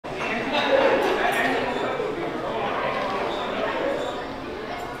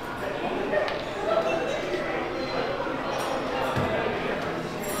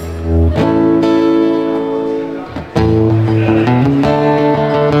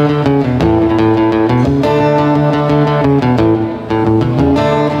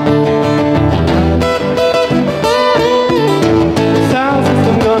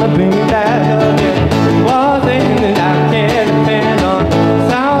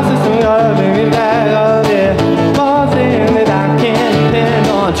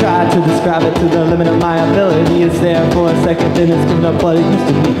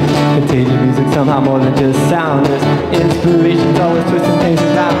wanna just sound. This inspiration's always twisting things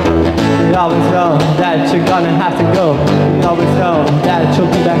around. You always know that you're gonna have to go. You always know that you'll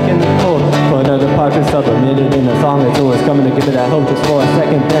be back in the cold for another part just of a minute in a song. It's always coming to give it that hope just for a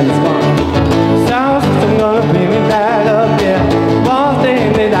second, then it's gone. Sound system gonna bring me back up, yeah. One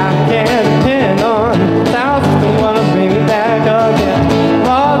thing that I can't depend on. Sound system gonna bring me back up, yeah.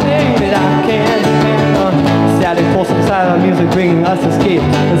 One thing that I can't depend on. Static pulse some silent music bringing us escape.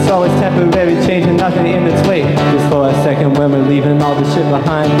 It's always temporary, changing nothing in its way. Just for a second when we're leaving all the shit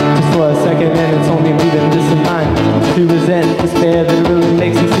behind. Just for a second and it's only leaving this in mind. To resent despair that it really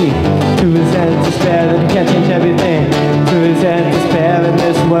makes you see. To resent despair that you can't change everything. To resent despair in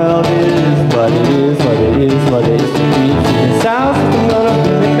this world is what it is, what it is, what it is to be. The sound system gonna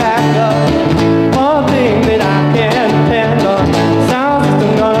bring me back up. One thing that I can't depend on. Sound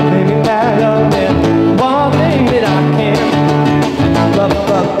system gonna bring me back up, yeah. One thing that I can't.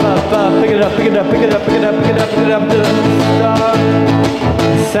 Pick it up, pick it up, pick it up, pick it up, pick it up, pick it up to the start.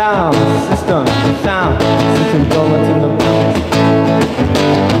 Sound system going to the bones.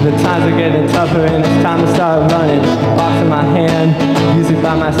 The times are getting tougher and it's time to start running. Box in my hand, music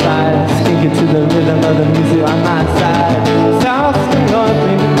by my side, skinking to the rhythm of the music on my side. Sound system gonna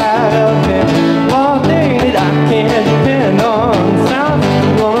bring me back up, yeah. One thing that I can't depend on. Sound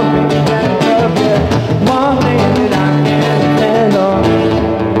system gonna bring me back up, yeah. One thing that I can't depend on.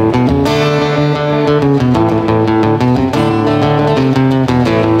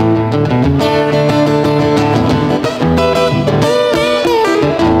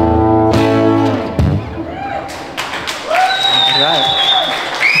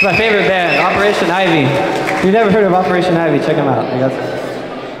 It's my favorite band, Operation Ivy. If you've never heard of Operation Ivy, check them out. They got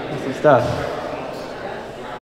some stuff.